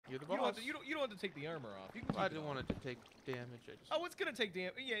you don't have to take the armor off. You can I didn't want it to take damage. Oh, it's gonna take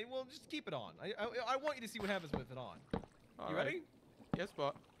damage. Yeah, well, just keep it on. I want you to see what happens with it on. You ready? Yes,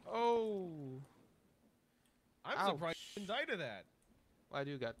 but oh, I'm surprised you didn't die to that. Well, I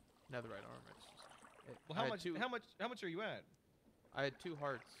do got netherite armor. Well, how much are you at? I had 2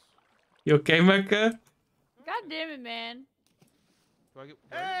 hearts. You okay, Mecca? God damn it, man.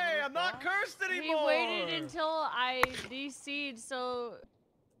 Hey, I'm not cursed anymore. He waited until I DC'd, so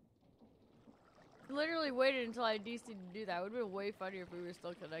literally waited until I DC'd to do that. It would have been way funnier if we were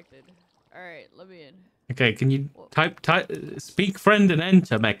still connected. All right, let me in. Okay, can you speak friend and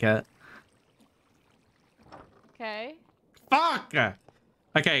enter, Mecca? Okay. Fuck!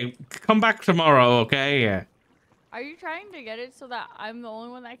 Okay, come back tomorrow, okay? Are you trying to get it so that I'm the only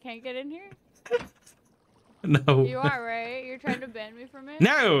one that can't get in here? No. You are, right? You're trying to ban me from it?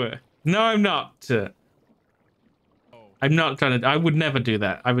 No! No, I'm not. I'm not trying to... I would never do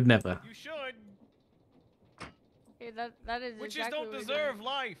that. I would never. You should. Okay, that is Witches exactly don't deserve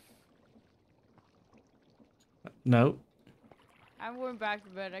life. No. I'm going back to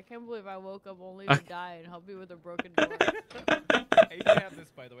bed. I can't believe I woke up only to die and help you with a broken door. Hey, you can have this,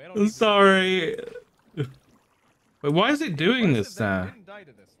 by the way. I don't I'm sorry. Wait, why is it doing this now? You didn't die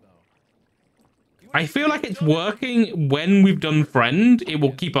to this, though. I feel like it's working when we've done friend. It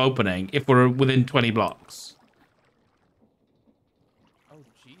will keep opening if we're within 20 blocks. Oh,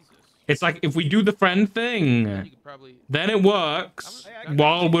 Jesus. It's like if we do the friend thing, then it works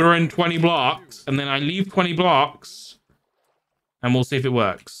while we're in 20 blocks, and then I leave 20 blocks, and we'll see if it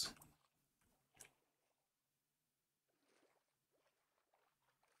works.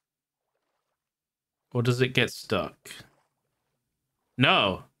 Or does it get stuck?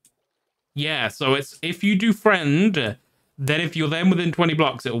 No. Yeah, so it's if you do friend, then if you're then within 20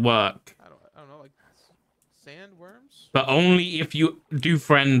 blocks, it'll work. I don't know, like sandworms? But only if you do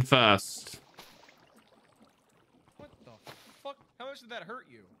friend first. What the fuck? How much did that hurt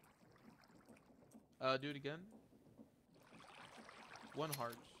you? Do it again. 1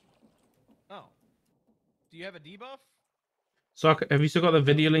 heart. Oh. Do you have a debuff? So have you still got the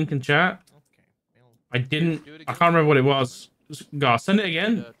video link in chat? Okay. Well, I didn't. I can't remember what it was. Go, send it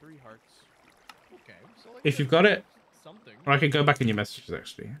again. 3 hearts. Okay. So like If you've got it. Something. Or I could go back in your messages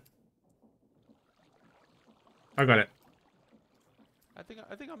actually. I got it. I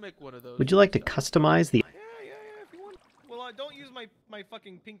think I'll make one of those. Would you like to customize the... Yeah, if you want. Well, don't use my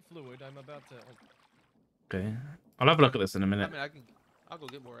fucking pink fluid. I'm about to... Okay. I'll have a look at this in a minute. I mean, I'll go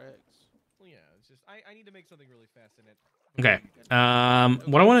get more eggs. Well, yeah, it's just... I need to make something really fast in it. Okay.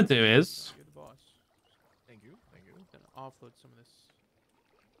 What I want to do is... You're the boss. Thank you. I'm gonna offload some of this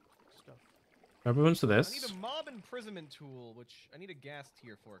stuff. Everyone's to I need this. a mob imprisonment tool, which I need a gas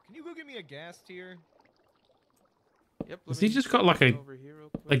tier for. Can you go get me a gas tier? Yep. Has he just got like a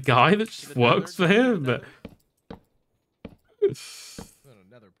guy that just works for him? I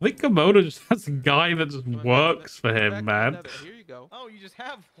think Komodo just has a guy that just works for him, man. Here you go. Oh, you just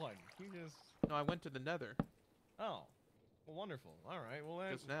have one. You just... No, I went to the nether. Oh. Well, wonderful. All right. Well,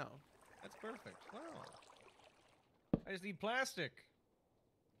 that's... Just now. That's perfect. Wow. I just need plastic.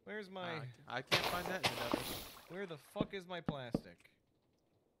 Where's my... I can't find that in the nether. Where the fuck is my plastic?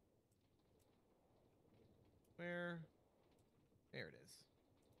 Where? There it is.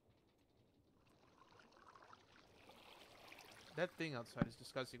 That thing outside is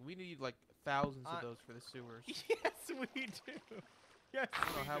disgusting. We need like thousands of those for the sewers. Yes, we do. Yes, I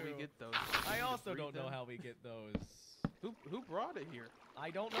don't know how we get those. I also don't know how we get those. Who brought it here? I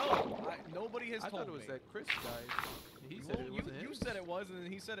don't know. Nobody has told me. I thought it was that Chris guy. He said it wasn't him. You said it was, and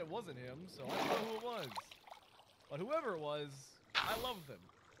then he said it wasn't him, so I don't know who it was. But whoever it was, I love them.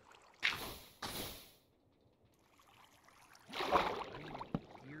 I need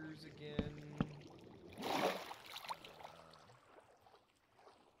gears again.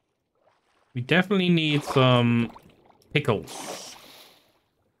 We definitely need some pickles.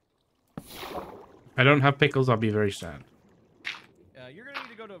 If I don't have pickles, I'll be very sad. You're gonna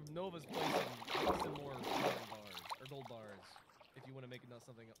need to go to Nova's place and get some more iron bars or gold bars if you want to make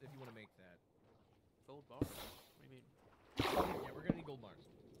something. If you want to make that. Gold bars? What do you mean? Yeah, we're gonna need gold bars.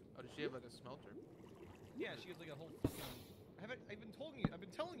 Oh, does she have like a smelter? Yeah, she has like a whole fucking. I've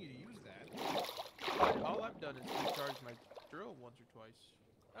been telling you to use that. All I've done is recharge my drill once or twice.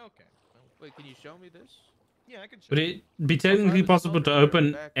 Okay. Well, wait, can you show me this? Yeah, I can show Would it be technically possible to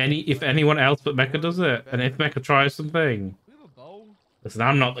open if anyone else but Mecha does it? And if Mecha tries something? We have a bow. Listen,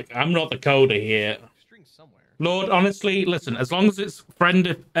 I'm not the coder here. String somewhere. Lord, honestly, listen, as long as it's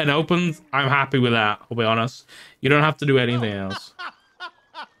friend and opens, I'm happy with that, I'll be honest. You don't have to do anything else.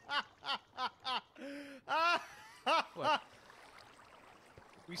 What?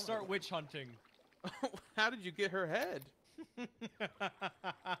 We start witch hunting. How did you get her head? Did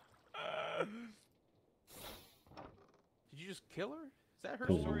you just kill her? Is that her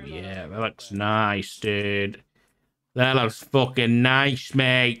Oh, story? yeah, that looks nice, dude. That looks fucking nice,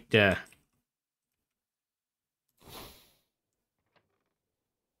 mate.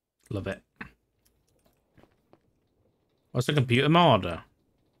 Love it. What's the computer mod?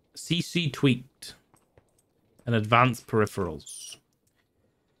 CC tweaked. And advanced peripherals.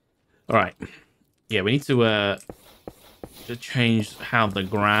 Alright. Yeah, we need to change how the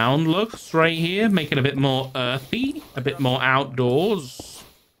ground looks right here. Make it a bit more earthy. A bit more outdoors.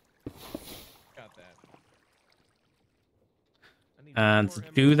 Got that. And to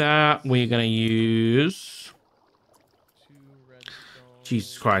do that, we're going to use...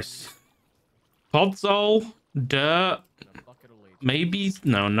 Jesus Christ. Podzol, dirt, maybe...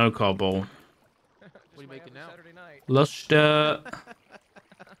 No cobble. What are you making now? Lush dirt.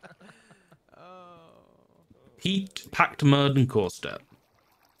 Oh. Heat, packed mud, and coarse dirt.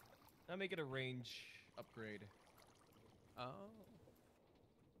 I'll make it a range upgrade. Oh.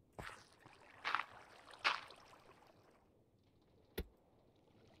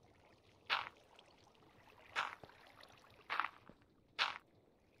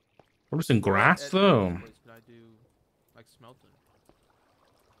 What was in grass, though? Can I do, like, smelting?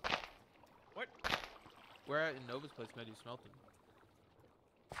 What? Where at in Nova's place can I do smelting?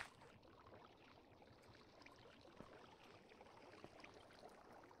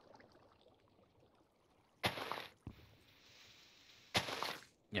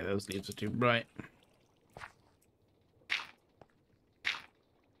 Yeah, those leaves are too bright.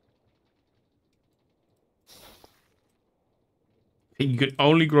 You could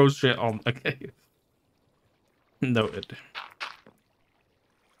only grow shit on. Okay. Noted.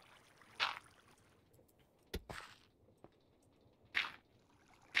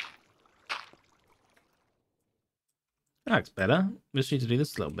 That looks better. We just need to do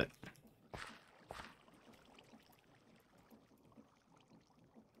this a little bit.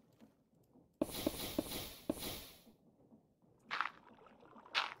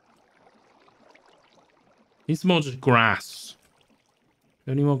 Needs more just grass.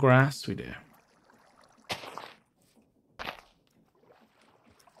 Any more grass? We do.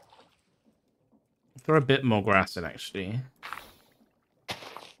 Throw a bit more grass in, actually.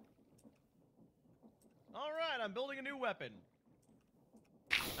 All right, I'm building a new weapon.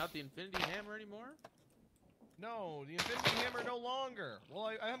 Not the Infinity Hammer anymore? No, the Infinity Hammer no longer.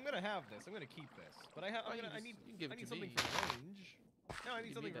 Well, I'm gonna have this. I'm gonna keep this, but I need something for range. No, I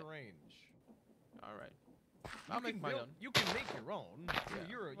need something for range. All right. I'll make my own. You can make your own. Yeah.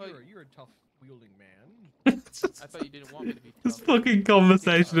 You're a tough wielding man. I thought you didn't want me to be tough. This fucking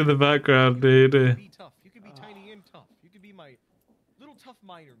conversation in the background, dude. You can be tough. You can be tiny and tough. You can be my little tough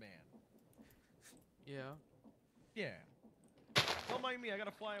miner man. Yeah. Yeah. Don't mind me. I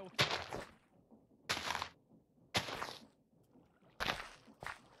gotta fly away.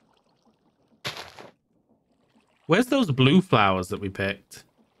 Where's those blue flowers that we picked?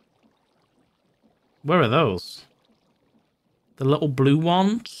 Where are those? The little blue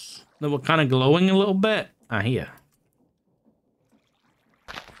ones that were kind of glowing a little bit? Ah, here.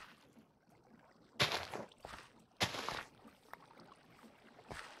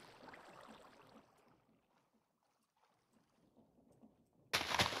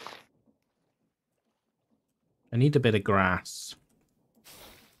 I need a bit of grass.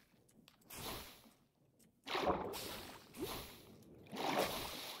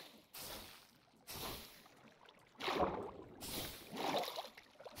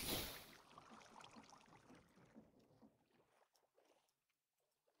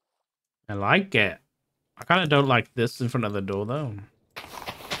 I like it. I kind of don't like this in front of the door, though. I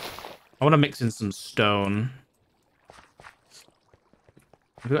want to mix in some stone.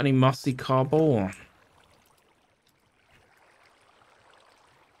 Have you got any mossy cobble? I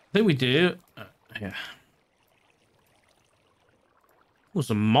think we do. Yeah. Oh,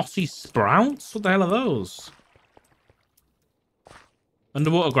 some mossy sprouts? What the hell are those?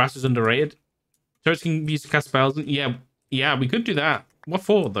 Underwater grass is underrated. Turrets can be used to cast spells. Yeah, we could do that. What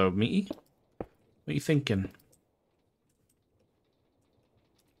for, though, Meaty? What are you thinking?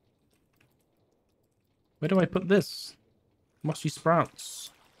 Where do I put this? Mossy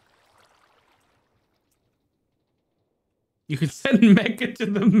sprouts. You can send Mecha to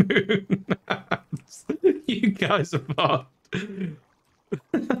the moon. You guys are fucked.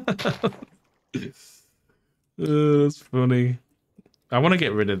 That's funny. I want to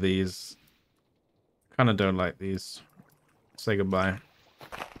get rid of these. Kind of don't like these. Say goodbye.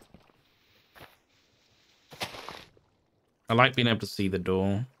 I like being able to see the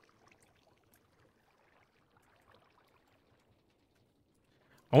door.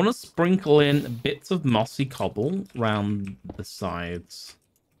 I want to sprinkle in bits of mossy cobble around the sides.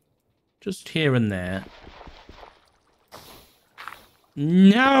 Just here and there.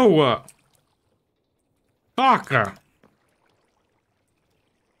 No! Fucker!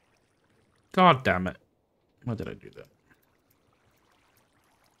 God damn it. Why did I do that?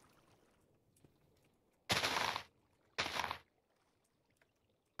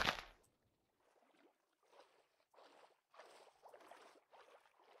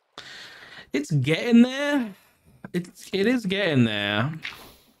 It's getting there. It is getting there.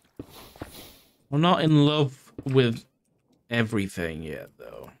 I'm not in love with everything yet,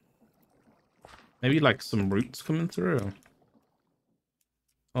 though. Maybe like some roots coming through.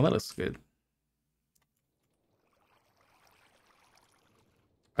 Oh, that looks good.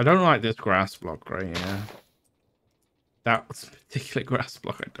 I don't like this grass block right here. That particular grass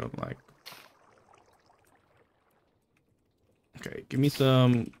block I don't like. Okay, give me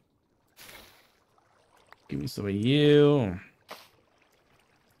some. Give me some of you.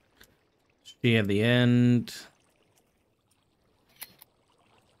 She at the end.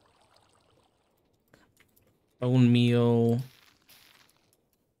 Bone meal.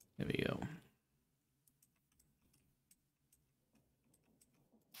 There we go.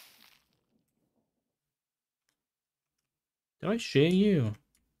 Did I share you?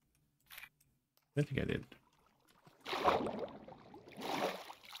 I think I did.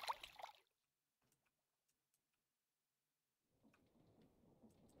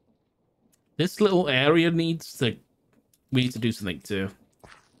 This little area needs to... We need to do something too.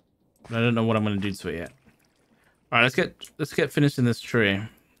 But I don't know what I'm going to do to it yet. All right, let's get finished in this tree.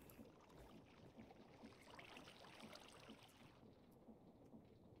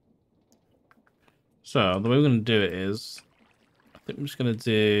 So the way we're going to do it is... I think I'm just going to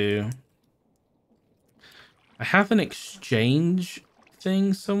do... I have an exchange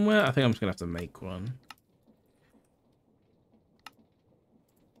thing somewhere. I think I'm just going to have to make one.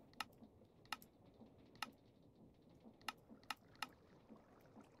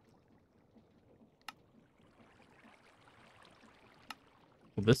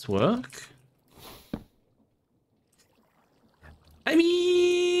 Will this work? I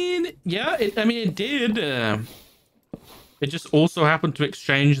mean, yeah, it did. It just also happened to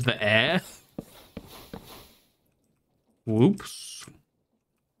exchange the air. Whoops.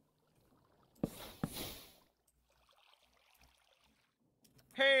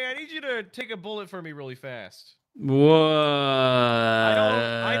 Hey, I need you to take a bullet for me really fast. What?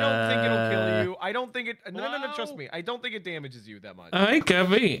 I don't think it'll kill you. I don't think it. No. Trust me. I don't think it damages you that much. Hey,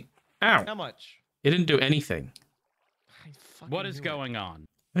 Kevin. Ow. How much? It didn't do anything. What is going on?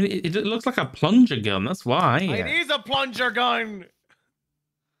 I mean, it looks like a plunger gun. That's why. It is a plunger gun.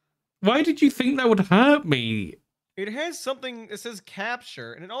 Why did you think that would hurt me? It has something that says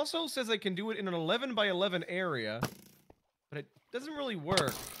capture, and it also says I can do it in an 11 by 11 area, but it doesn't really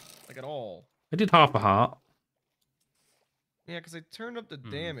work, like at all. I did half a heart. Yeah, because I turned up the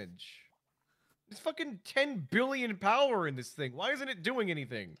damage. There's fucking 10 billion power in this thing. Why isn't it doing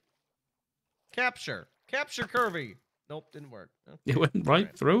anything? Capture. Capture Kirby. Nope, didn't work. Okay. It went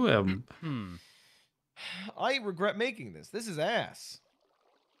right through him. I regret making this. This is ass.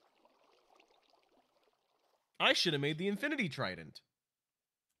 I should have made the Infinity Trident.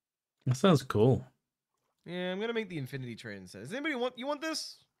 That sounds cool. Yeah, I'm gonna make the Infinity Trident instead. Does anybody want? You want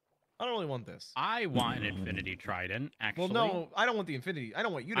this? I don't really want this. I want an Infinity Trident, actually. Well, no, I don't want the Infinity. I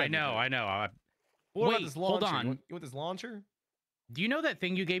don't want you to. I know. What Wait, about this launcher? hold on. You want this launcher? Do you know that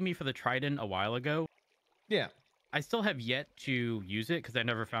thing you gave me for the Trident a while ago? Yeah. I still have yet to use it because I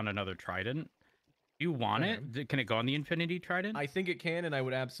never found another Trident. Do you want it? Can it go on the Infinity Trident? I think it can, and I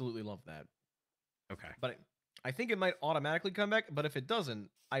would absolutely love that. Okay. But I think it might automatically come back, but if it doesn't,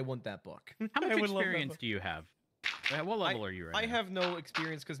 I want that book. How much experience do you have? What level are you right now? I have no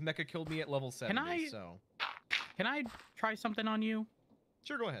experience because Mecha killed me at level 70, so... Can I try something on you?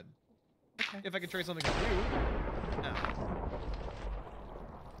 Sure, go ahead. Okay. If I can try something on you. Ow.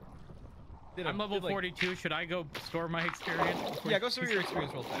 I'm level 42. Should I go store my experience? Yeah, go store your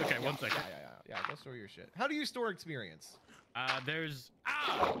experience real fast. Okay, 1 second. Yeah, go store your shit. How do you store experience? There's...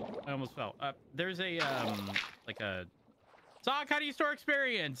 Ah! I almost fell. There's a, like a... Sock, how do you store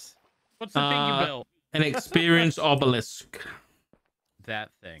experience? What's the thing you built? An experience obelisk.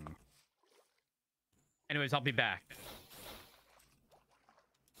 That thing. Anyways, I'll be back.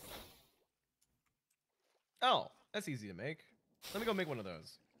 Oh, that's easy to make. Let me go make one of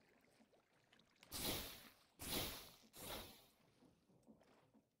those.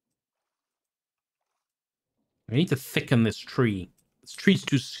 We need to thicken this tree. This tree's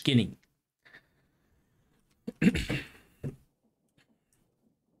too skinny.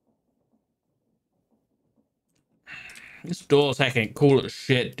 This door's heckin' cool as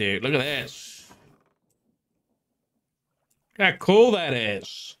shit, dude. Look at this. Look how cool that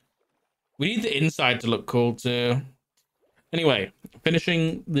is. We need the inside to look cool too. Anyway,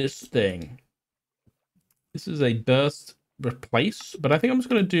 finishing this thing. This is a burst replace, but I think I'm just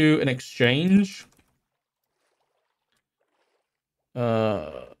gonna do an exchange.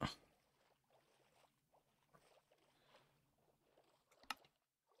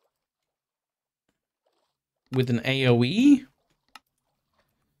 With an AoE,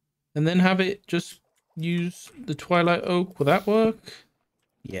 and then have it just use the Twilight Oak. Will that work?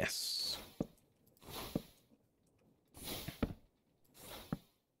 Yes.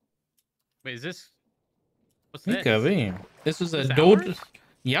 Wait, is this? What's Hey, this? Kirby. This is a Is this door. ours?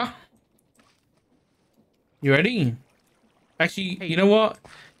 Yeah. You ready? Actually, Hey. you know what?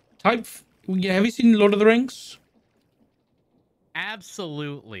 Yeah, have you seen Lord of the Rings?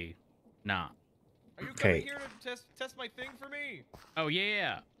 Absolutely not. Are you Okay. coming here to test my thing for me? Oh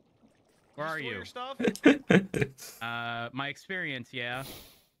yeah. Where are Store you? Your stuff? My experience, yeah.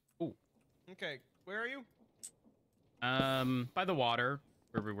 Okay, where are you? By the water,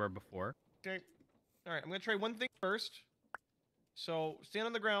 where we were before. Okay. All right, I'm gonna try one thing first. So stand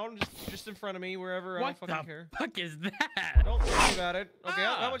on the ground, just in front of me, wherever. I What don't fucking the care. fuck is that? Don't worry about it. Okay,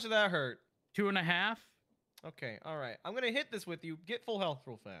 how Ah. much did that hurt? 2.5. Okay, all right. I'm gonna hit this with you. Get full health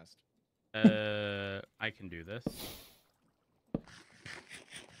real fast. I can do this.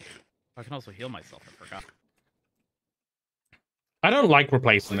 I can also heal myself. I forgot. I don't like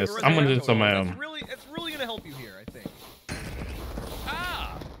replacing Oh, this. you're I'm gonna do right. this on my It's own. really gonna help you here, I think.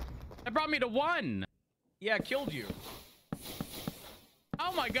 Ah! That brought me to 1. Yeah, it killed you.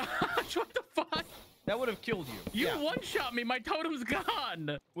 Oh my gosh! What the fuck? That would have killed you. You Yeah. one-shot me. My totem's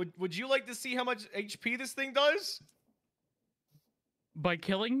gone. Would you like to see how much HP this thing does? By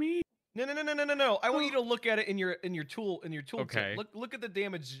killing me? No. I want you to look at it in your tool Okay. tip. Look at the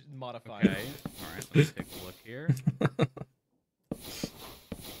damage modifier. Okay. All right. Let's take a look here.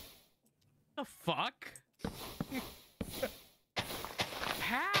 The fuck?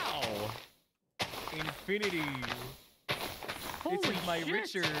 How? Infinity. Holy This is my shit.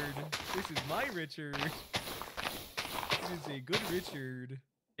 Richard. This is my Richard. This is a good Richard.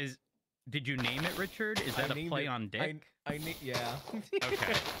 Did you name it Richard? Is I that a named play it- on dick? Yeah.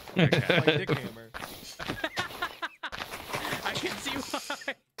 Okay. My Okay. dick hammer. I can see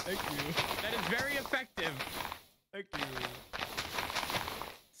why. Thank you. That is very effective. Thank you.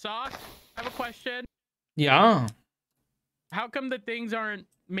 Sock, I have a question. Yeah. How come the things aren't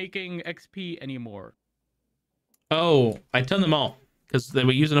making XP anymore? Oh, I turned them off because they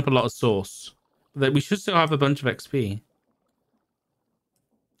were using up a lot of source. That we should still have a bunch of XP.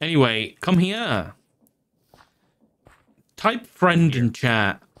 Anyway, come here. Type friend in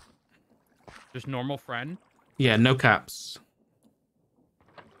chat. Just normal friend? Yeah, no caps.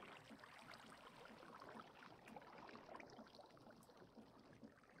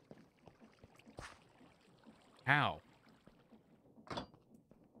 How?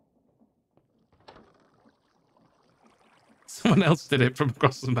 Someone else did it from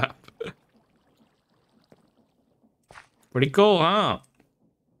across the map. Pretty cool, huh?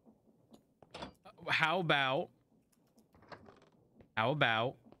 How about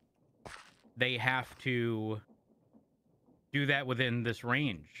they have to do that within this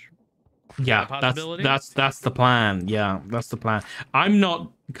range? Yeah, possibility? that's the plan. Yeah, that's the plan. I'm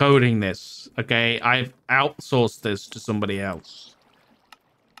not coding this, okay? I've outsourced this to somebody else.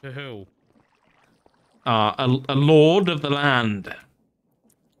 To who? A lord of the land.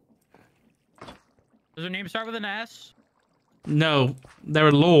 Does her name start with an S? No, they're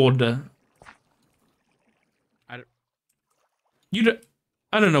a lord.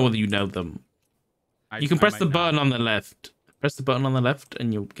 I don't know whether you know them. You can press the button on the left. Press the button on the left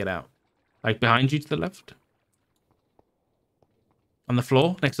and you'll get out. Like behind you to the left. On the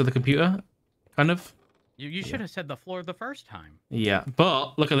floor next to the computer, kind of. You should have said the floor the first time. Yeah,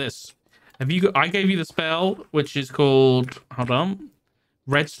 but look at this. I gave you the spell, which is called, hold on,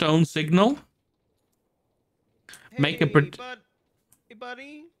 Redstone Signal. Make a Hey,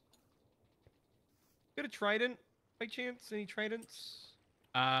 buddy. Got a trident by chance? Any tridents?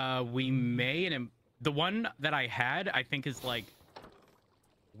 We may, and the one that I had, I think is like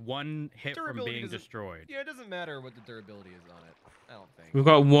one hit from Durability being doesn't- destroyed. Yeah, it doesn't matter what the durability is on it. I don't think. We've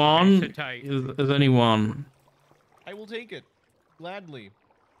got one. sit tight. There's only one. I will take it gladly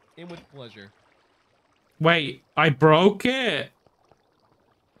and with pleasure. Wait, I broke it.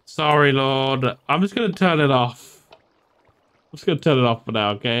 Sorry, Lord. I'm just gonna turn it off. I'm just gonna turn it off for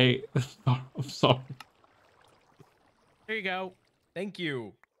now, okay? I'm sorry. There you go. Thank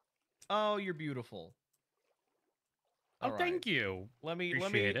you. Oh, you're beautiful. Oh, All right. thank you. Let me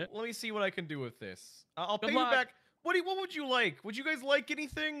Appreciate it. let me see what I can do with this. I'll Good pay you luck. back. What would you like? Would you guys like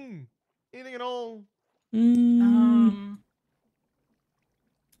anything? Anything at all?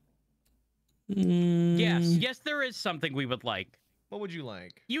 Yes, there is something we would like. What would you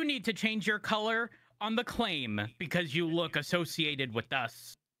like? You need to change your color on the claim because you look associated with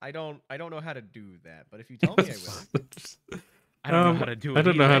us. I don't know how to do that, but if you tell me, I will. I don't know how to do it. I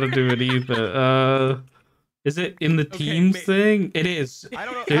don't know how to do it either. Is it in the teams thing? It is. I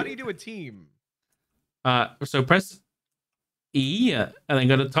don't know. How do you do a team? So press E and then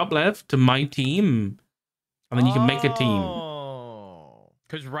go to top left to my team, and then you can make a team.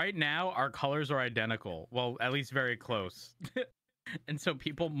 Because right now our colors are identical. Well, at least very close. And so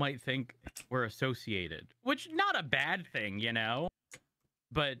people might think we're associated, which not a bad thing, you know.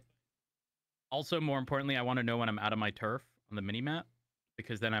 But also, more importantly, I want to know when I'm out of my turf on the mini-map,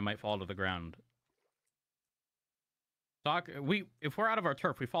 because then I might fall to the ground. Sock, if we're out of our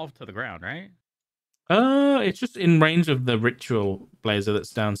turf, we fall to the ground, right? It's just in range of the ritual blazer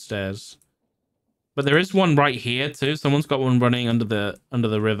that's downstairs. But there is one right here too. Someone's got one running under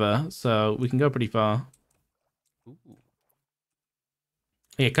the river, so we can go pretty far. Ooh.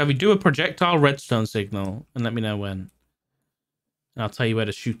 Yeah, Covey, do a projectile redstone signal and let me know when. And I'll tell you where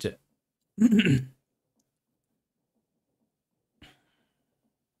to shoot it.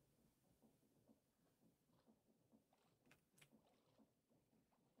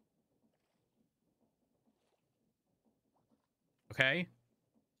 Okay.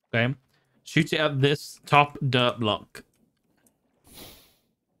 Okay. Shoot it at this top dirt block.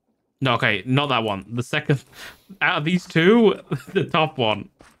 No, okay, not that one. The second out of these two, the top one.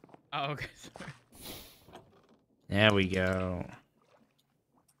 Oh, okay. Sorry. There we go.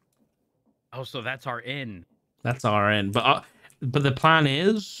 Oh, so that's our in. That's our end. But the plan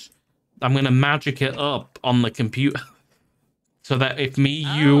is I'm gonna magic it up on the computer so that if me,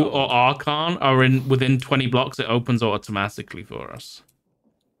 you, or Archon are within 20 blocks, it opens automatically for us.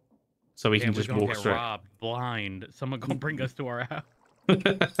 So we can just walk get straight. robbed blind. Someone gonna bring us to our house.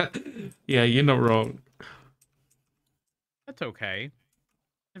 Yeah, you're not wrong. That's okay.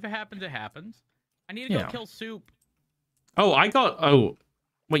 If it happens, it happens. I need to go kill Soup. Oh,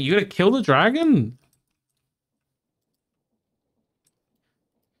 wait, you gotta kill the dragon?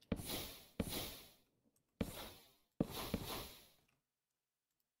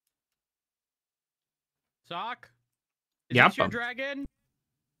 Sock? Is Yep. this your dragon?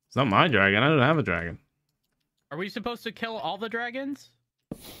 It's not my dragon. I don't have a dragon. Are we supposed to kill all the dragons?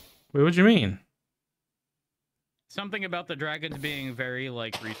 Wait, what do you mean? Something about the dragons being very,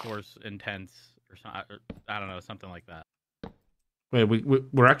 like, resource intense or something. I don't know, something like that. Wait,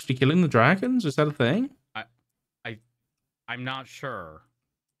 we're actually killing the dragons? Is that a thing? I'm not sure.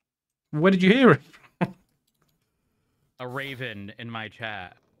 Where did you hear it? A raven in my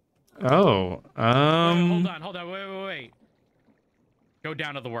chat. Oh, Wait, hold on, wait. Go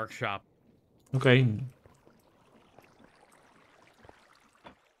down to the workshop. Okay.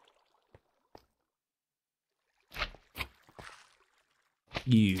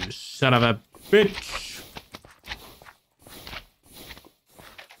 You son of a bitch.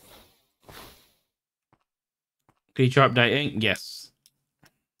 Feature updating? Yes.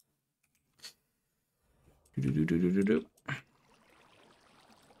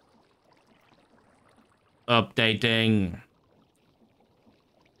 Updating.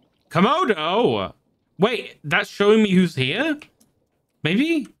 Komodo! Wait, that's showing me who's here?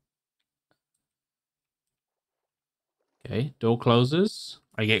 Maybe? Okay, door closes.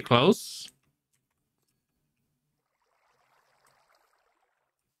 I get close.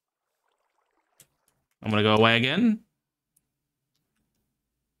 I'm gonna go away again.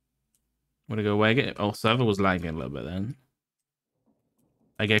 I'm gonna go away again. Oh, server was lagging a little bit then.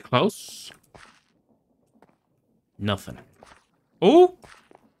 I get close. Nothing. Oh!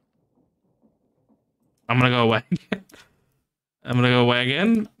 I'm gonna go away again. I'm gonna go away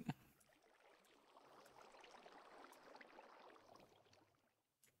again.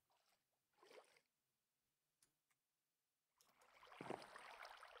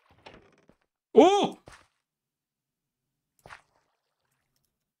 Oh!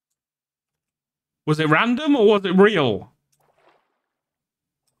 Was it random or was it real?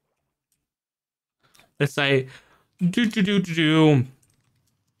 Let's say, do.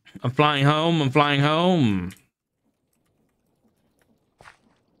 I'm flying home. I'm flying home.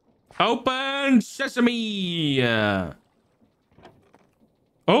 Open sesame.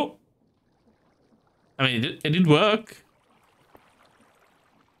 Oh! I mean, it did work.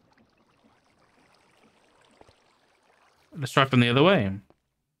 Let's try from the other way.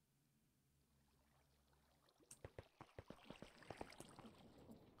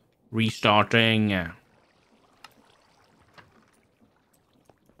 Restarting.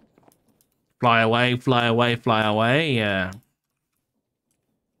 Fly away, fly away, fly away. Yeah.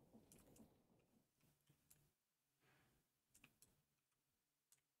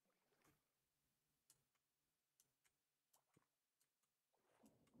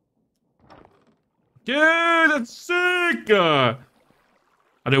 Dude, that's sick! I'll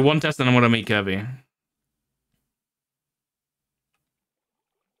do one test and I'm gonna meet Kirby.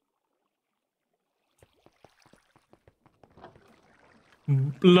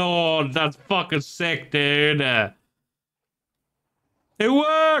 Lord, that's fucking sick, dude. It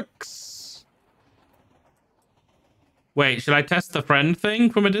works! Wait, should I test the friend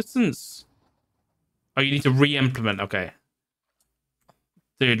thing from a distance? Oh, you need to re-implement. Okay.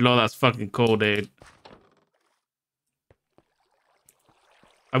 Dude, Lord, that's fucking cool, dude.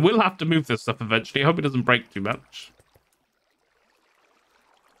 I will have to move this stuff eventually. I hope it doesn't break too much.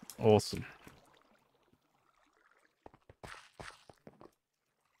 Awesome.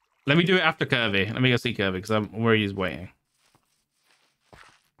 Let me do it after Kirby. Let me go see Kirby because I'm where he's waiting.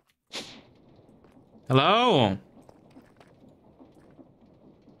 Hello?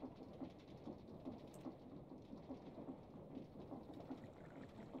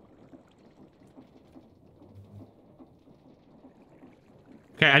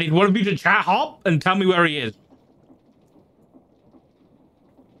 Okay, I need one of you to chat hop and tell me where he is.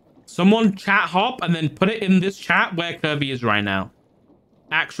 Someone chat hop and then put it in this chat where Kirby is right now.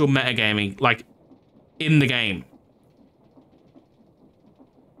 Actual metagaming, like in the game.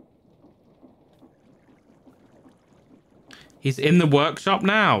 He's in the workshop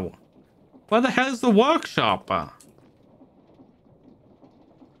now. Where the hell is the workshop?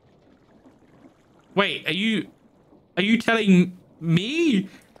 Wait, are you telling me?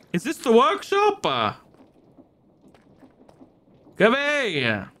 Is this the workshop?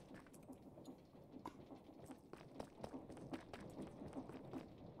 Kirby!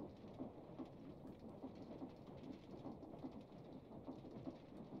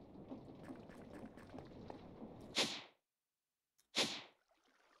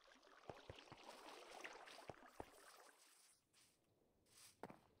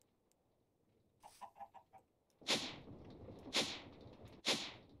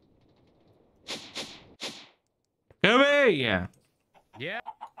 Kirby! Yeah.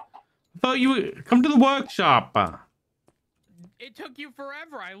 I thought you would come to the workshop. It took you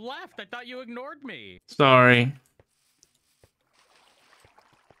forever. I left. I thought you ignored me. Sorry.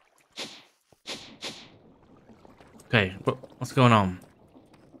 Okay, what's going on?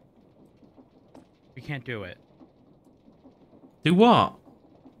 We can't do it. Do what?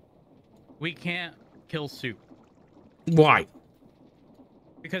 We can't kill Soup. Why?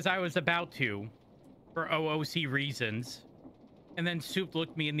 Because I was about to, for OOC reasons. And then Soup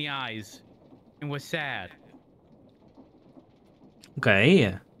looked me in the eyes and was sad.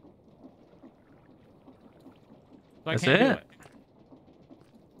 Okay. So I That's can't do it? it.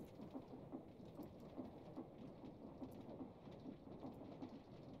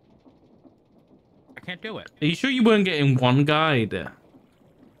 I can't do it. Are you sure you weren't getting one guide?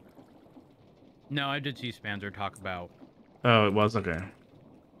 No, I did see Spanzer talk about Oh, it was okay.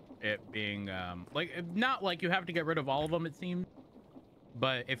 it being like not like you have to get rid of all of them, it seems,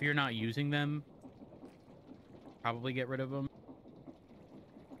 but if you're not using them, probably get rid of them.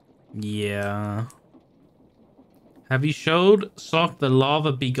 Yeah. Have you showed Sock the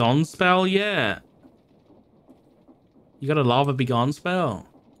Lava Begone spell yet? You got a Lava Begone spell?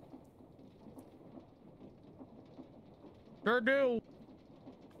 Sure do.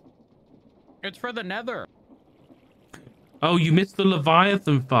 It's for the Nether. Oh, you missed the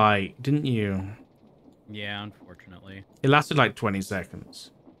Leviathan fight, didn't you? Yeah, unfortunately. It lasted like 20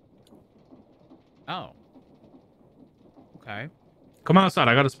 seconds. Oh. Okay. Come outside,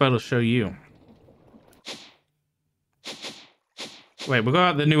 I got a spell to show you. Wait, we'll go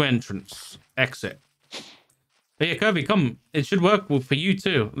out the new entrance. Exit. But yeah, Kirby, come. It should work for you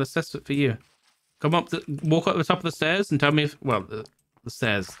too. Let's test it for you. Come up, walk up the top of the stairs and tell me if, well, the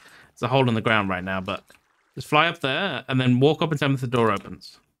stairs. There's a hole in the ground right now, but just fly up there and then walk up and tell me if the door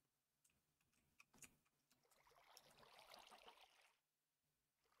opens.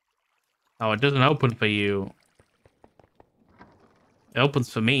 Oh, it doesn't open for you. It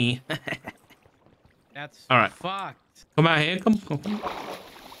opens for me. That's all right. Fucked. Come out here. Come.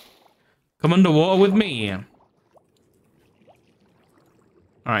 Come underwater with me.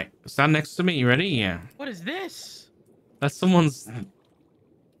 All right, stand next to me. You ready? Yeah. What is this? That's someone's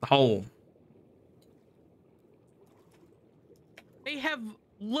hole. They have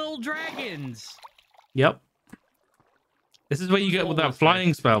little dragons. Yep. This is where you get with that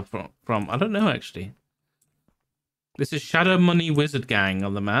flying spell from. I don't know, actually. This is Shadow Money Wizard Gang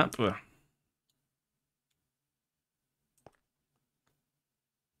on the map. Are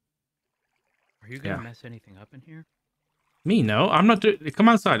you going to mess anything up in here? Me, no. I'm not doing... Come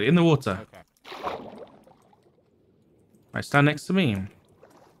outside, in the water. Okay. Right, stand next to me.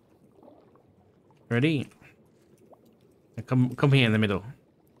 Ready? Come here in the middle.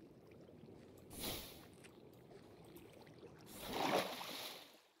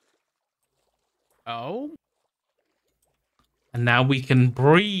 Oh? And now we can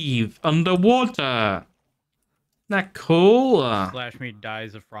breathe underwater. Isn't that cool? Slash me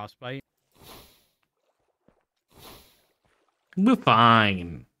dies of frostbite. We're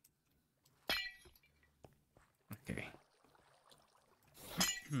fine. Okay.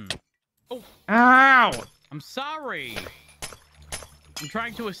 Oh. Ow! I'm sorry. I'm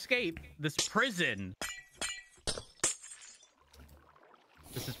trying to escape this prison.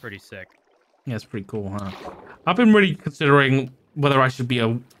 This is pretty sick. Yeah, it's pretty cool, huh? I've been really considering whether I should be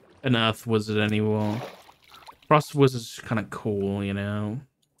an Earth Wizard anymore. Frost Wizard's kind of cool, you know.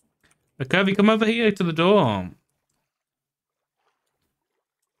 But Kirby, come over here to the door.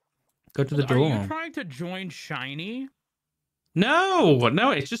 Go to the door. Are you trying to join Shiny? No,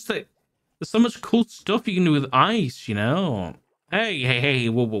 it's just that there's so much cool stuff you can do with ice, you know. Hey,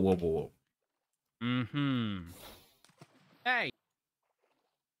 whoa. Mm-hmm. Hey.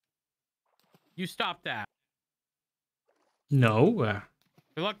 You stop that. No.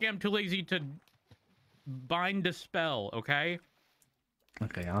 You're lucky I'm too lazy to bind a spell, okay?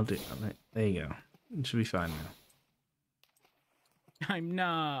 Okay, I'll do that. There you go. It should be fine now. I'm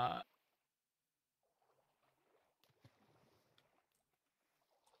not.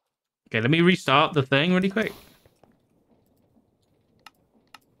 Okay, let me restart the thing really quick.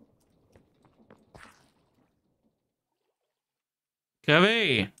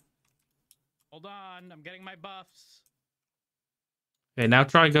 Kirby! Hold on, I'm getting my buffs. Okay, now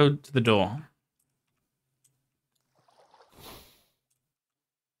try go to the door.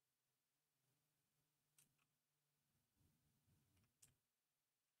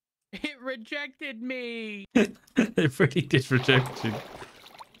 It rejected me. It really did reject you.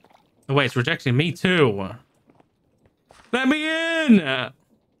 Oh, wait, it's rejecting me too. Let me in! Oh,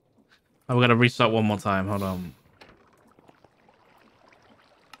 we gotta restart one more time. Hold on.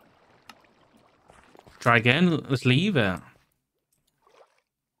 Try again. Let's leave it.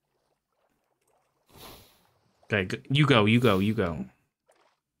 Okay, you go.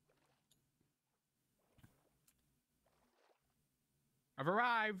 I've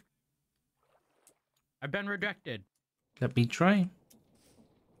arrived. I've been rejected. Let me try.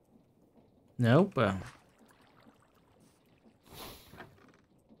 Nope.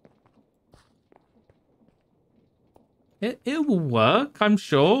 It will work, I'm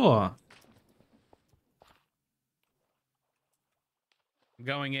sure. I'm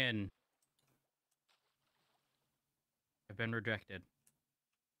going in. I've been rejected.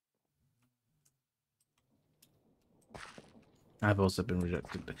 I've also been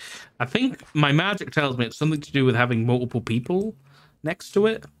rejected. I think my magic tells me it's something to do with having multiple people next to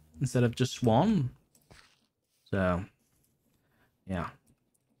it instead of just one. So, yeah.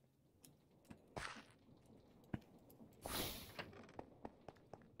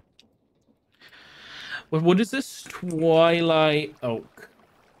 Well, what is this? Twilight Oak.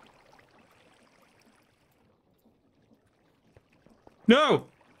 No!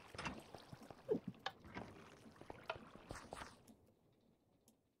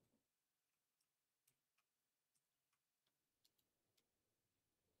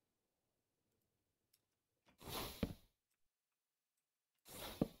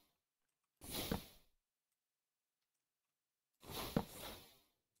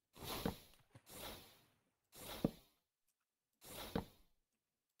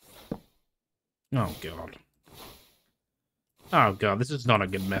 Oh, God. Oh, God, this is not a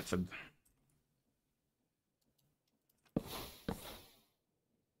good method.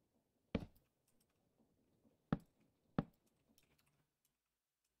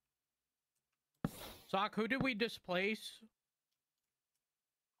 Sock, who did we displace?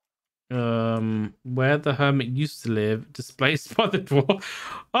 Where the hermit used to live, displaced by the dwarf.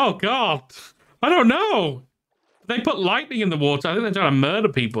 Oh, God. I don't know. They put lightning in the water. I think they're trying to murder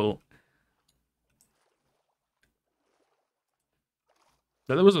people.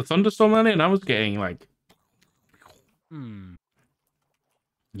 But there was a thunderstorm earlier, and I was getting, like...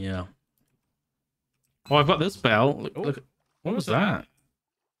 Yeah. Oh, I've got this bell. Look, Oh, look. What was that?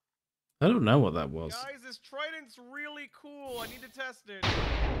 I don't know what that was. Guys, this trident's really cool. I need to test it.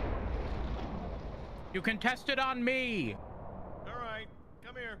 You can test it on me. All right,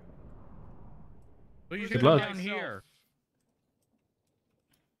 come here. Well, you Good should go luck. down here.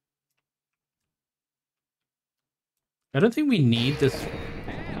 I don't think we need this.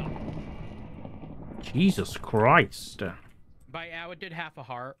 Jesus Christ. By ow, it did half a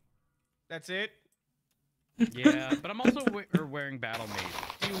heart. That's it. Yeah, but I'm also wearing battle mace.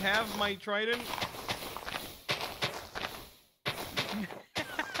 Do you have my trident?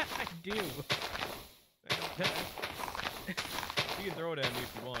 I do. You can throw it at me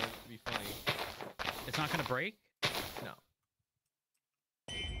if you want. It'd be funny. It's not gonna break? No.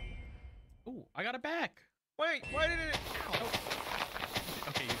 Ooh, I got it back. Wait, why did it? Ow.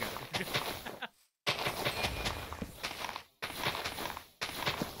 Okay, you got it.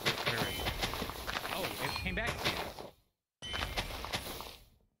 Where is it? Oh, it came back to you.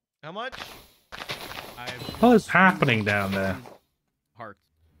 How much? What is happening down there? Hearts.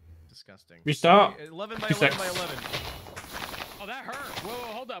 Disgusting. Restart. 11 by 2 11 by seconds. 11. Oh, that hurt. Whoa,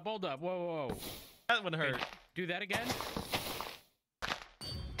 whoa, hold up, hold up. Whoa, whoa, whoa. That one hurt. Do that again.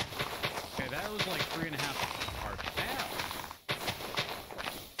 Okay, that was like 3.5 hearts. Ow.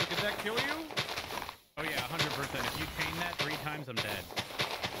 So did that kill you? Oh yeah, 100%. If you chain that 3 times, I'm dead.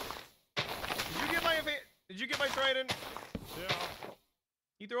 Did you get my trident? Yeah.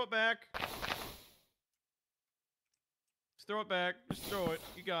 You throw it back. Just throw it back. Just throw it.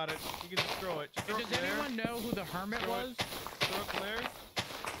 You got it. You can just throw it. Just throw Hey, it does from there. anyone know who the hermit Throw it. was? Throw it from there.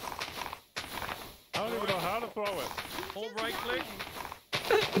 I don't even know how to throw it. Hold right click.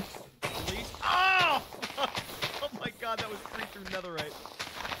 Release. Oh! Oh my god, that was 3 through netherite.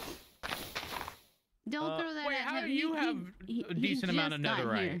 Don't throw that Wait, at how him. do you have a decent amount of just got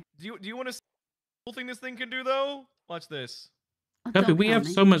netherite? here. Do you want to see the cool thing this thing can do though? Watch this. Oh, Kofi, don't we tell have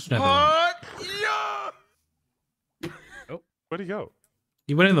me. so much nether. What? Yeah! Where'd he go?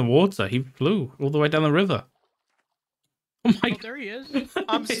 He went in the water. He flew all the way down the river. Oh my Oh, there he is.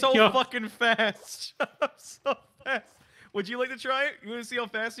 I'm so God. fucking fast. I'm so fast. Would you like to try it? You want to see how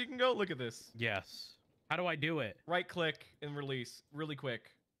fast you can go? Look at this. Yes. How do I do it? Right click and release really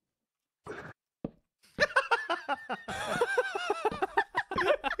quick.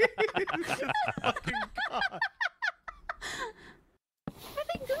 He's just fucking gone.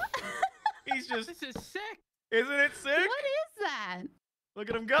 He's just, This is sick. isn't it sick? What is that? Look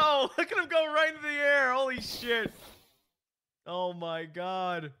at him go. Look at him go right into the air. Holy shit. Oh my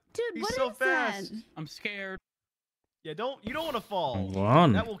god. Dude, He's what so is fast. that? I'm scared. Yeah, you don't want to fall.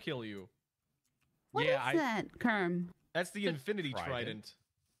 One. That will kill you. What Yeah, is that, Kerm? That's the The infinity trident. trident.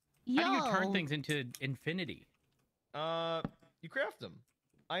 Yo. How do you turn things into infinity? You craft them.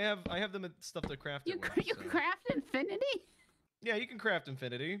 I have them at stuff to craft You, it with, you so. craft infinity? Yeah, you can craft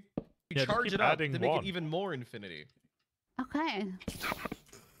infinity. You Yeah, just charge keep it up adding to make one. it even more infinity. Okay.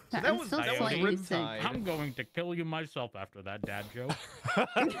 So that I'm was- so that was sorry. Riptide. I'm going to kill you myself after that dad joke.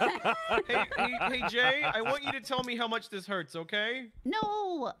 Hey, Jay, I want you to tell me how much this hurts, okay?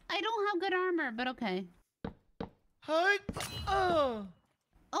 No, I don't have good armor, but okay. Hurt? Oh.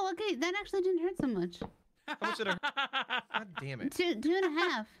 Oh, okay. That actually didn't hurt so much. How much did it hurt? God damn it.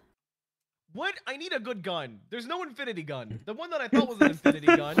 2.5. What? I need a good gun. There's no infinity gun. The one that I thought was an infinity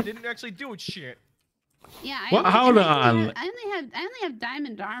gun didn't actually do shit. Yeah. What? Hold on. I only have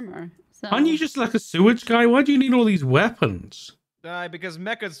diamond armor. So. Aren't you just like a sewage guy? Why do you need all these weapons? Because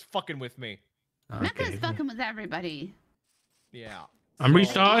Mecha's fucking with me. Mecca's fucking with everybody. Yeah. I'm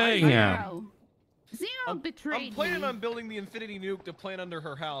restarting. Zero betrayed I'm planning me. on building the infinity nuke to plant under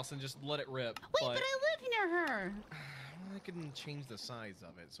her house and just let it rip. Wait, but I live near her. I can change the size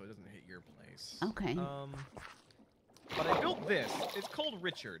of it so it doesn't hit your place. Okay. But I built this. It's called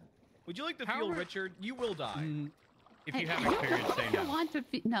Richard. Would you like to How feel are- Richard? You will die. If you Hey, have experience, say I don't no. want to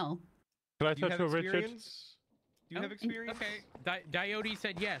no. Can I Do you touch have you, Richard? experience? Do you Oh, have experience? Okay. Diote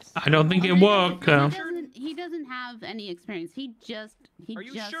said yes. I don't think it Okay, worked. He doesn't have any experience. He just Are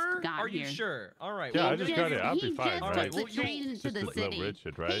you just sure? got Are you here. sure? All right. Yeah, well, I just got it. I'll be he fine, just right? right? Well, betrayed into Just the little city.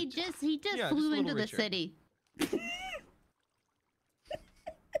 Richard, right? He just Yeah, just flew little into the Richard. city.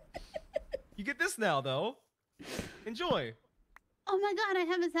 You get this now, though. Enjoy. Oh my god, I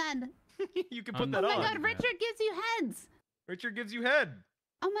have his head. You can put Oh that Oh my on. god, Richard gives you heads. Richard gives you head.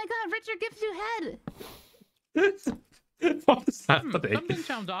 Oh my god, Richard gives you head. What is happening? Something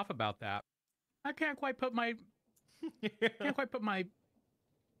sounds off about that. I can't quite put my. Can't quite put my.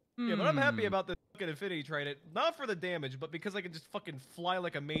 Yeah, but I'm happy about this fucking infinity trident. Not for the damage, but because I can just fucking fly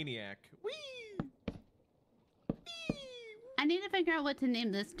like a maniac. Whee! I need to figure out what to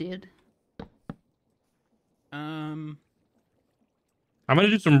name this dude. I'm gonna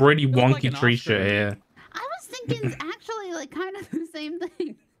do some really Feels like wonky an tree Oscar shit to me. here. I was thinking actually like kind of the same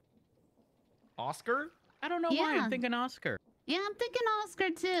thing. Oscar? I don't know why Yeah. I'm thinking Oscar. Yeah, I'm thinking Oscar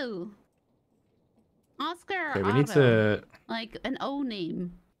too. Oscar Okay, or we need Otto. to. Like an O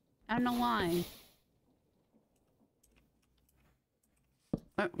name. I don't know why.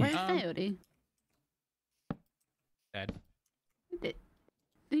 Where's Coyote? Dead. Did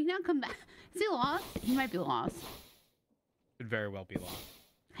he not come back? Is he lost? He might be lost. Could very well be lost.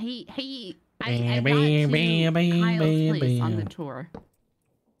 I got to Kyle's place on the tour.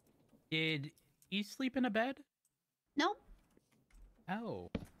 Did he sleep in a bed? Nope. Oh.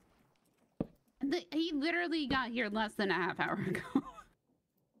 He literally got here less than a half hour ago.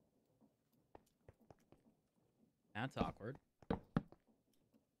 That's awkward.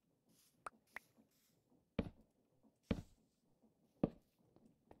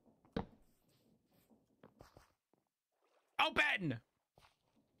 Open!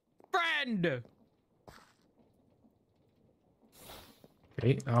 Friend!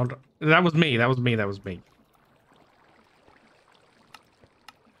 Okay, that was me. That was me. That was me.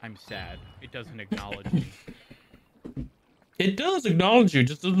 I'm sad. It doesn't acknowledge me. It does acknowledge you,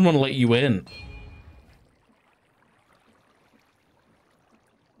 just doesn't want to let you in.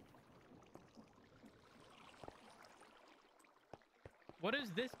 What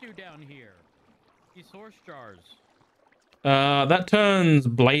does this do down here? These horse jars. That turns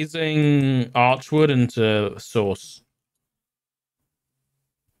blazing archwood into sauce.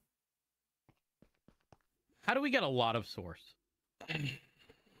 How do we get a lot of source?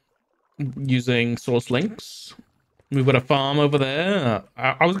 Using source links. We've got a farm over there.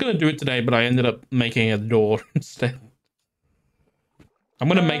 I was gonna do it today, but I ended up making a door instead. I'm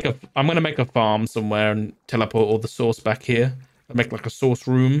gonna make a farm somewhere and teleport all the source back here. I'll make like a source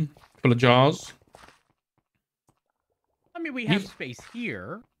room full of jars. I mean, we have space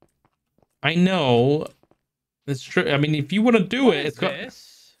here. I know. It's true. I mean, if you want to do What it, is it's got.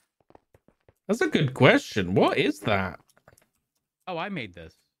 this? That's a good question. What is that? Oh, I made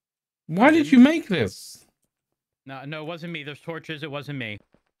this. Why did you make this? No, it wasn't me. There's torches. It wasn't me.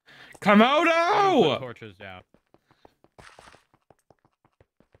 I didn't Komodo! put torches out.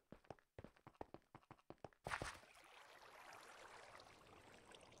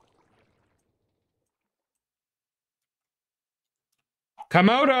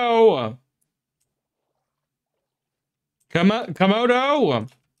 Komodo! Komodo!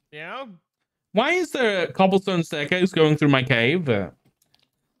 Yeah? Why is there a cobblestone staircase going through my cave?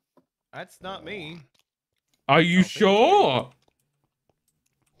 That's not me. Are you I don't think it's sure?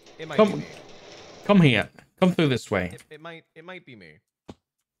 It might Come- be me. Come here. Come through this way. It might be me.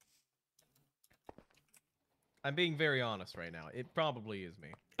 I'm being very honest right now. It probably is me.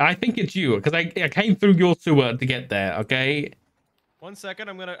 I think it's you, because I came through your sewer to get there, okay? 1 second,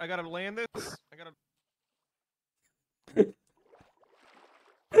 I gotta land this. I gotta.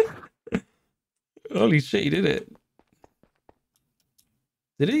 Holy shit, he did it.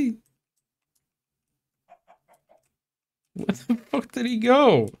 Did he? Where the fuck did he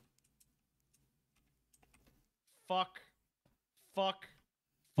go? Fuck.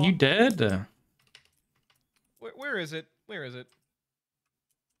 You dead? Where is it? Where is it?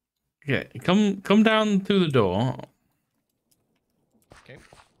 Okay, come down through the door. Okay.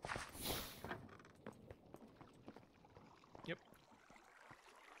 Yep.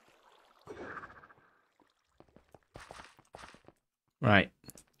 Right.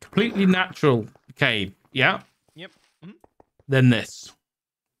 Completely natural cave. Yeah. Yep. Mhm. Then this.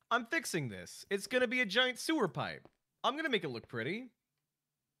 I'm fixing this. It's gonna be a giant sewer pipe. I'm gonna make it look pretty.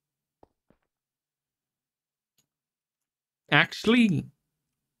 Actually,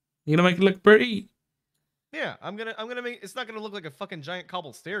 you gonna make it look pretty? Yeah, I'm gonna make. It's not gonna look like a fucking giant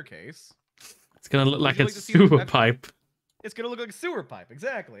cobble staircase. It's gonna look like you a like to see the- sewer pipe. It's gonna look like a sewer pipe.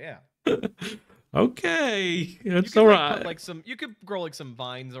 Exactly. Yeah. Okay, You it's could, all like, right. put, like some. You could grow like some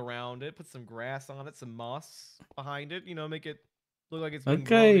vines around it. Put some grass on it. Some moss behind it. You know, make it look like it's been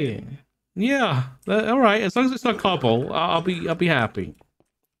grown Okay. in. Yeah. All right. As long as it's not cobble, I'll be happy.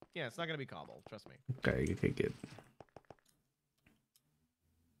 Yeah, it's not gonna be cobble. Trust me. Okay. Good.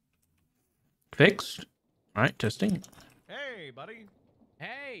 Fixed. All right. Testing. Hey, buddy.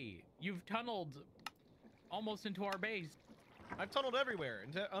 Hey, you've tunneled almost into our base. I've tunneled everywhere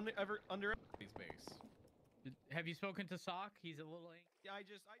into under everybody's base. Have you spoken to Sock? He's a little. Yeah, I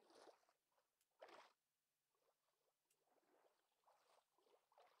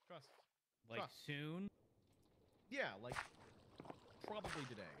trust. Like Trust. soon. Yeah, like probably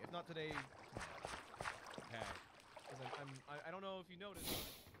today. If not today, Okay. Because I don't know if you noticed.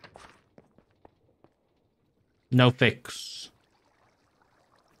 No fix.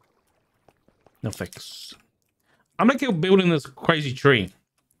 No fix. I'm gonna keep building this crazy tree.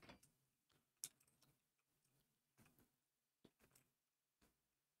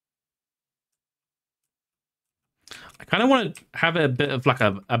 I kind of want to have a bit of like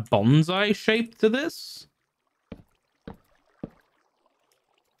a bonsai shape to this.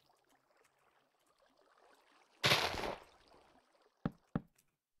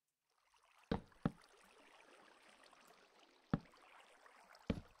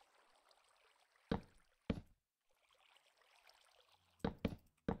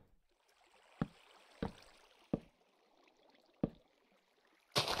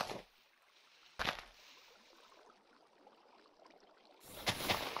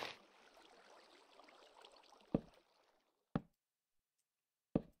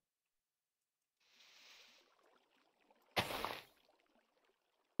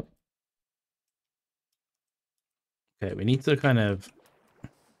 Okay, we need to kind of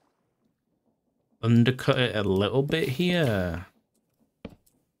undercut it a little bit here.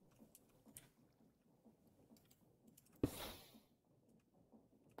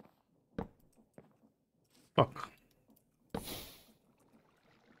 Fuck.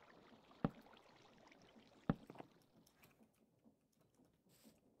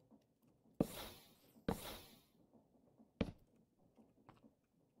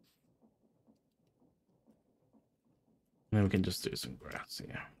 And then we can just do some grass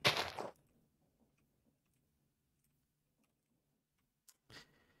here.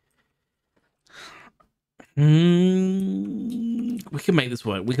 We can make this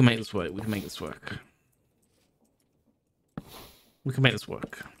work. We can make this work. We can make this work. We can make this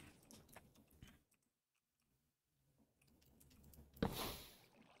work.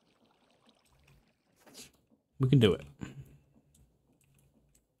 We can do it.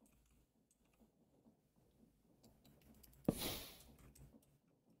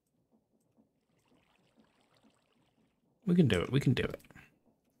 We can do it. We can do it.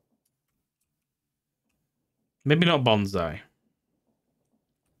 Maybe not bonsai.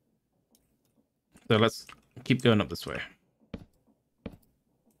 So let's keep going up this way.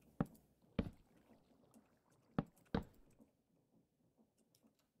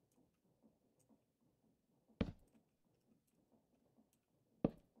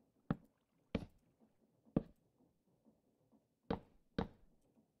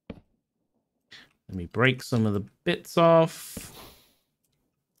 Let me break some of the bits off.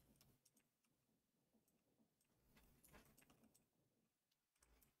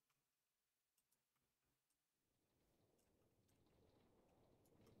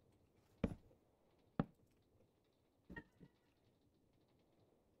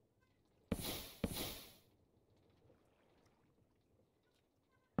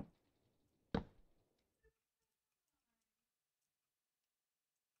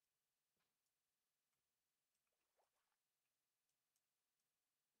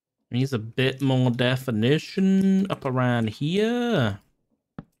 Needs a bit more definition up around here.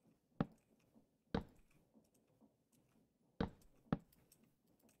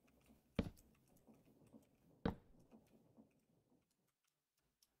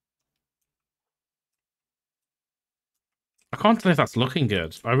 I can't tell if that's looking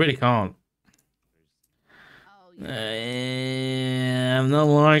good. I really can't. Oh, yeah. I'm not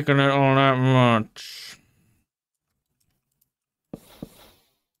liking it all that much.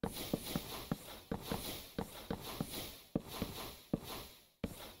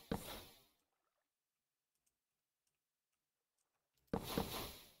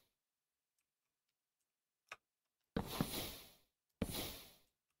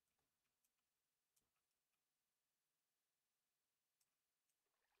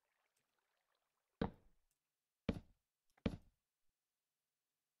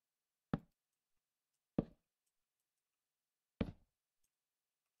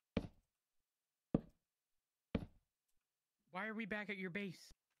 Why are we back at your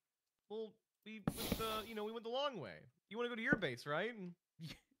base? Well, we went the long way. You want to go to your base, right?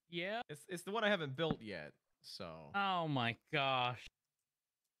 Yeah. It's the one I haven't built yet. So Oh my gosh.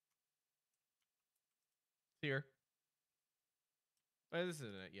 here. This isn't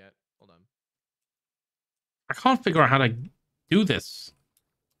it yet. Hold on. I can't figure out how to do this.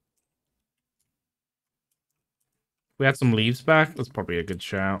 If we had some leaves back, that's probably a good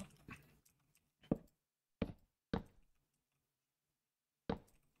shout.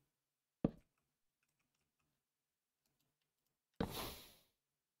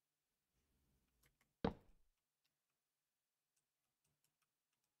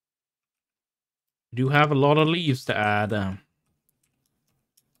 We do have a lot of leaves to add.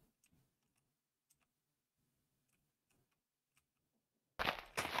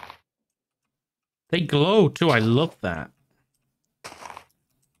 They glow too. I love that.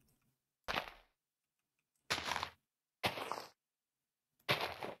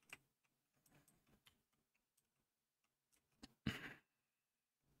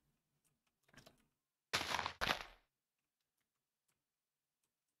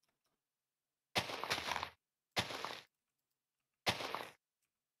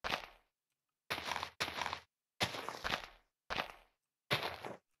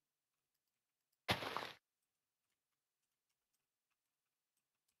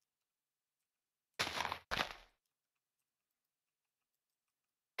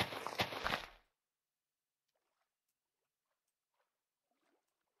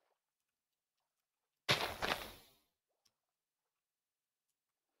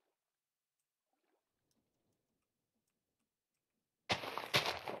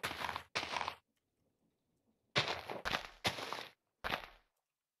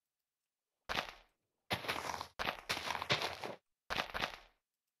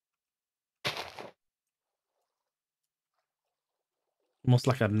 Almost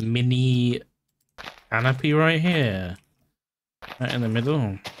like a mini canopy right here. Right in the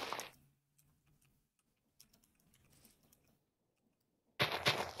middle.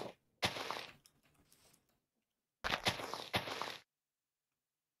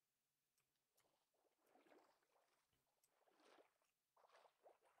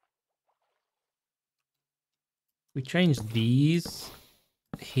 We changed these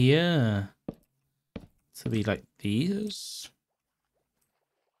here to be like these.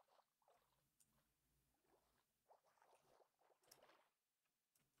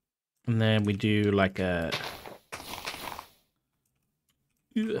 And then we do like a...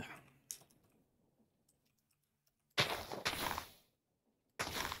 Ugh.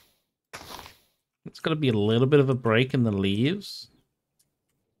 It's got to be a little bit of a break in the leaves.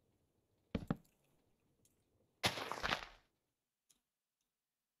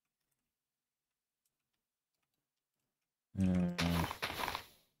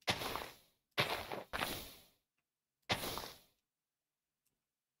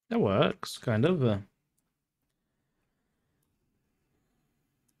 That works, kind of.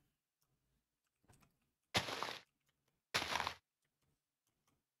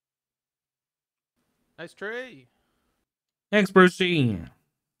 Nice tree. Thanks, Brucey.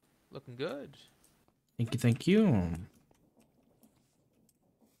 Looking good. Thank you, thank you.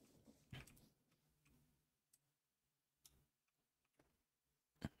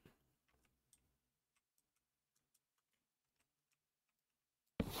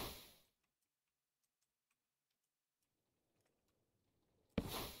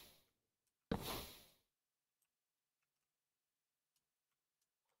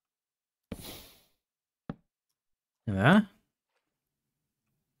 Yeah,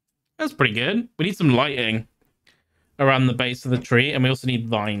 that's pretty good. We need some lighting around the base of the tree, and we also need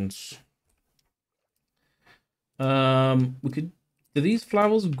vines. We could. Do these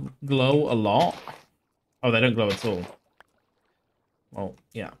flowers glow a lot? Oh, they don't glow at all. Well,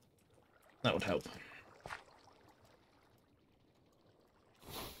 yeah, that would help.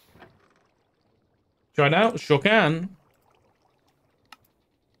 Try it out. Sure can.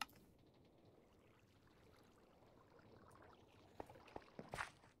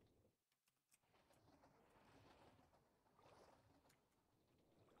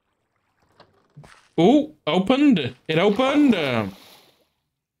 Oh, opened. It opened.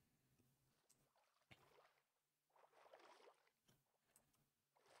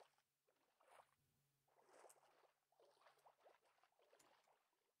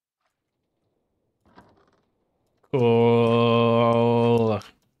 Cool.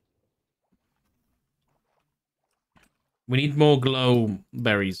 We need more glow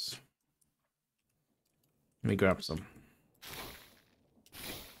berries. Let me grab some.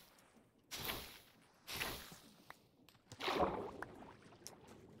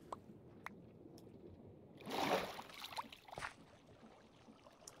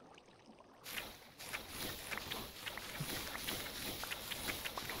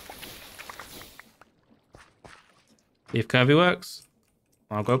 See if Curvy works.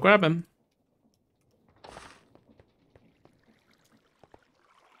 I'll go grab him.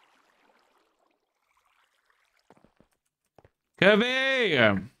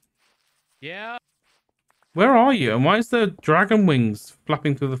 Curvy! Yeah. Where are you? And why is the dragon wings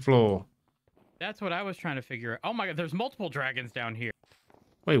flapping through the floor? That's what I was trying to figure out. Oh my god, there's multiple dragons down here.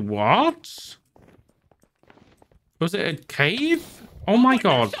 Wait, what? Was it a cave? Oh my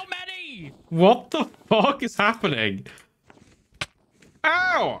god. There's so many! me! What the fuck is happening?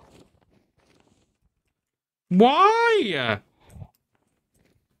 Ow! Why?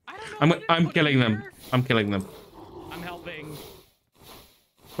 I don't know. I'm killing them. I'm killing them. I'm helping.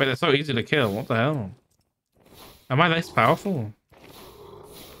 Wait, they're so easy to kill. What the hell? Am I less powerful?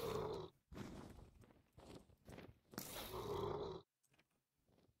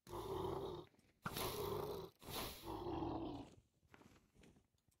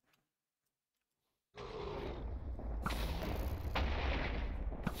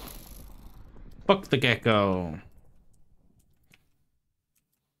 Fuck the gecko.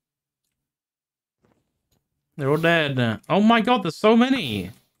 They're all dead. Oh my god, there's so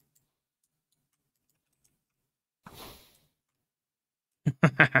many.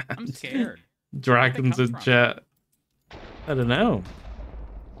 I'm scared. Dragons come in from? chat. I don't know.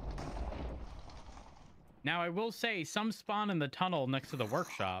 Now I will say some spawn in the tunnel next to the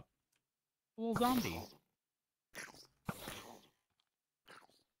workshop. A little zombie.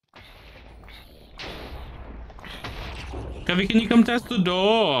 Covey, can you come test the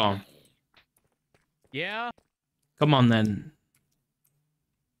door? Yeah. Come on then.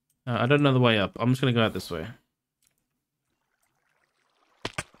 I don't know the way up. I'm just gonna go out this way.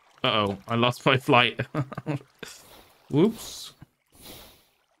 Uh-oh, I lost my flight. Whoops.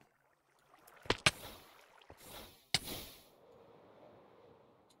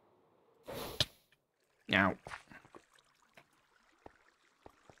 Now.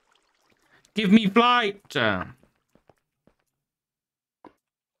 Give me flight.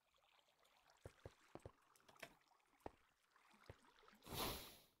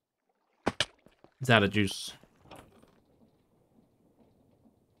 Is that a juice?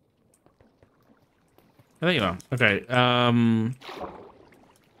 Oh, there you are. Okay.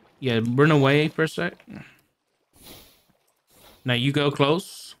 Yeah, run away for a sec. Now you go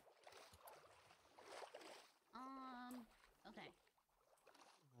close. Okay.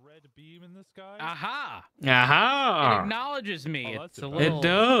 Red beam in the sky? Aha! It Aha! acknowledges me. Oh, It's that's a a little, It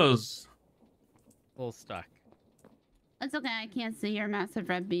does. little stuck. It's okay. I can't see your massive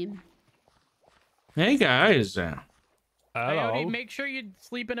red beam. Hey guys. Coyote, Hello. make sure you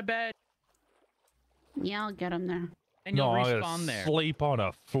sleep in a bed Yeah, I'll get him there. and you'll No, I'm respawn gonna there. sleep on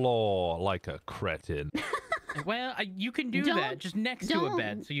a floor like a cretin. Well, you can do that Don't- just next to a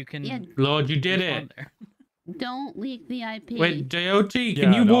bed, so you can. Yeah, Lord, you did respawn it. there. don't leak the IP. Wait, JOT, Yeah,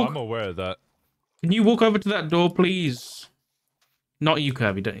 can you no, walk? I'm aware of that. Can you walk over to that door, please? Not you,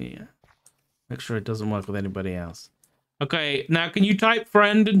 Kirby. Don't you? Make sure it doesn't work with anybody else. Okay, now can you type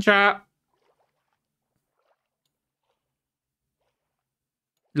friend in chat?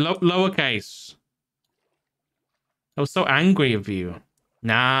 Lowercase. I was so angry of you.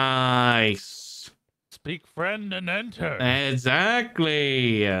 Nice. Speak friend and enter.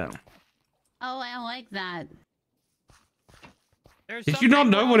 Exactly. Oh, I like that. There's Did you not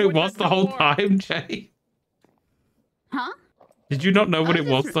something know wrong what it with the was the whole door. time, Jay? Huh? Did you not know what I it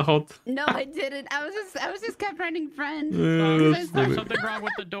was was just- the whole time? No, I didn't. I was just kept writing friend. There's stupid. something wrong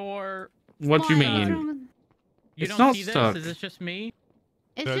with the door. What do you Why? What's mean? wrong with- You It's don't not see stuck. this? Is this just me?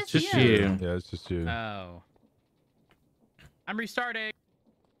 It's No, just, you. you. Yeah, it's just you. Oh. I'm restarting.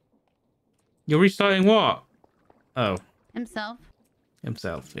 You're restarting what? Oh, Himself.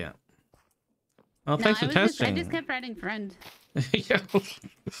 himself, yeah. Oh, No, thanks for I testing. just kept writing friend. Yeah.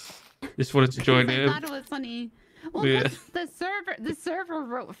 Just wanted to join I in. thought it was funny. Well, Yeah. the server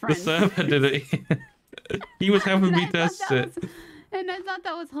wrote The friend. server did it. He was helping And me I thought test that it. was- and I thought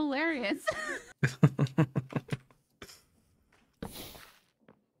that was hilarious.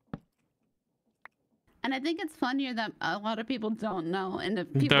 And I think it's funnier that a lot of people don't know, and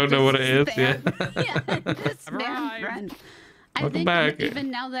if people Don't know what just it is, yeah. spam- yeah, just I've spam arrived. friend. I Welcome think back.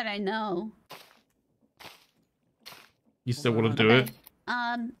 even now that I know, You still Hold want to on. do Okay.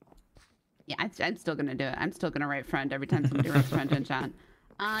 it? Yeah, I'm still gonna do it. I'm still gonna write friend every time somebody writes friend in chat.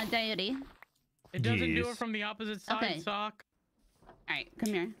 Diody. It doesn't do it Yes. from the opposite side, Okay. Sock. All right,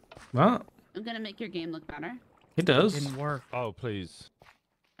 come here. What? I'm gonna make your game look better. It does. Didn't work. Oh, please.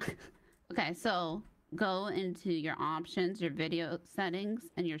 Okay, so go into your options, your video settings,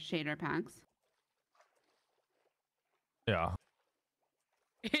 and your shader packs. Yeah.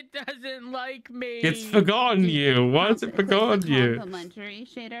 It doesn't like me. It's forgotten you. Why has it Click the forgotten you? Complementary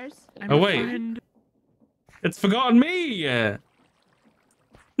shaders. I'm Oh, a wait. friend. It's forgotten me.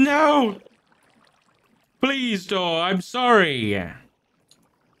 No. Please, door. I'm sorry.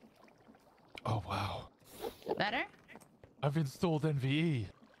 Oh, wow. Better? I've installed NVE.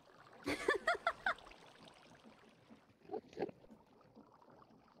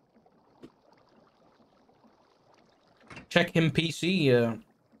 Check him PC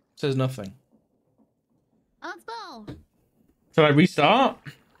Says nothing. Let's go. Shall I restart?